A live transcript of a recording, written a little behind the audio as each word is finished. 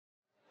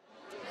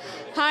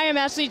Hi, I'm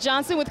Ashley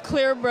Johnson with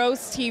Clear Rose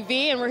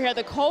TV, and we're here at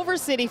the Culver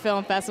City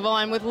Film Festival.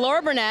 I'm with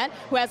Laura Burnett,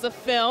 who has a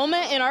film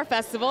in our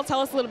festival. Tell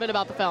us a little bit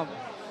about the film.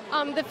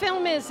 The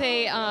film is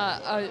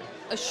a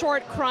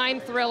short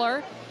crime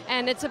thriller,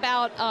 and it's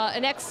about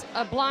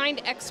a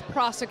blind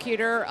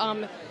ex-prosecutor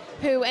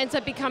who ends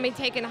up becoming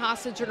taken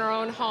hostage in her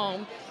own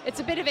home.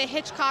 It's a bit of a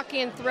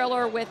Hitchcockian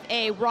thriller with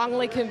a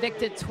wrongly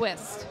convicted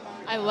twist.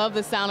 I love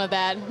the sound of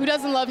that. Who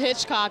doesn't love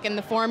Hitchcock and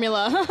the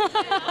formula?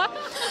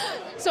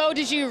 So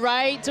did you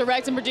write,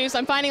 direct, and produce?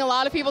 I'm finding a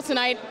lot of people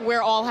tonight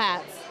wear all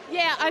hats.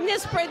 Yeah, on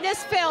this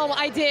film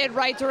I did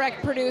write,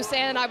 direct, produce,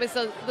 and I was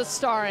the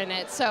star in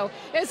it. So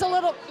it was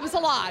a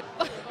lot.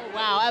 Oh,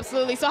 wow,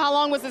 absolutely. So how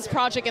long was this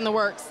project in the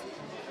works?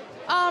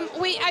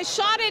 I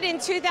shot it in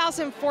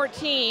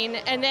 2014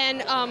 and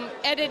then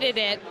edited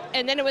it,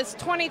 and then it was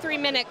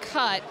 23-minute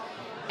cut.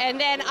 And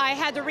then I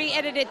had to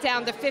re-edit it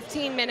down to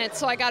 15 minutes,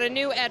 so I got a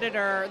new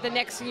editor the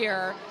next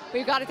year.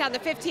 We got it down to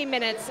 15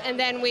 minutes, and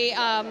then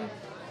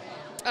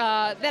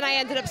then I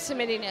ended up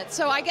submitting it.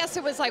 So I guess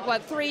it was like,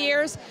 what, 3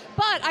 years?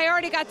 But I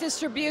already got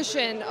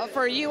distribution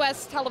for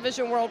U.S.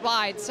 television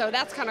worldwide, so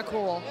that's kind of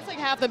cool. That's like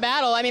half the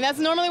battle. I mean, that's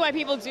normally why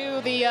people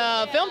do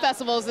the film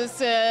festivals, is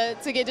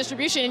to get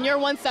distribution, and you're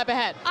one step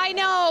ahead. I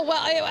know. Well,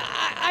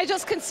 I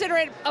just consider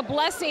it a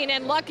blessing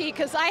and lucky,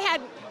 because I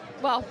had,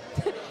 well...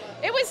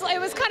 It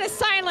was kind of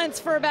silence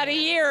for about a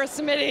year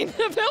submitting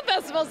to film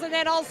festivals, and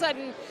then all of a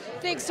sudden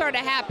things started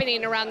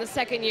happening around the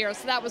second year,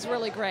 so that was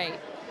really great.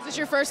 Is this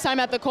your first time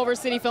at the Culver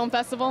City Film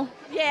Festival?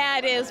 Yeah,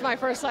 it is my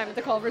first time at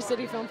the Culver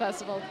City Film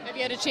Festival. Have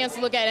you had a chance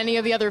to look at any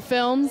of the other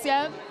films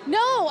yet? No,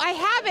 I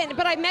haven't,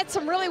 but I met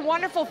some really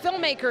wonderful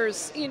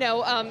filmmakers, you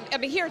know,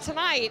 here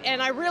tonight,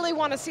 and I really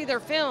want to see their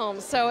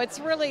films, so it's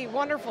really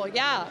wonderful,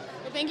 yeah.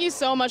 Well, thank you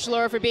so much,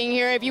 Laura, for being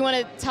here. If you want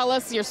to tell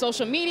us your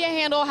social media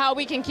handle, how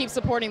we can keep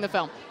supporting the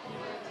film.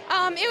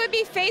 It would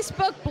be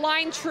Facebook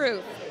Blind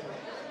Truth.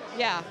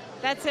 Yeah,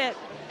 that's it.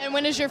 And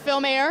when does your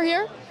film air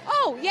here?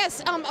 Oh,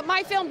 yes.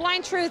 My film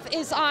Blind Truth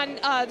is on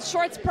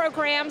Shorts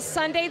program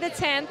Sunday the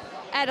 10th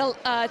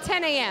at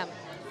 10 a.m.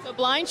 So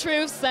Blind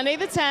Truth, Sunday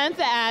the 10th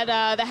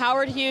at the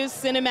Howard Hughes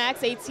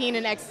Cinemax 18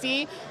 and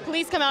XD.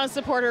 Please come out and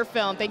support her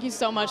film. Thank you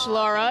so much,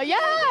 Laura.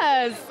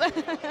 Yes!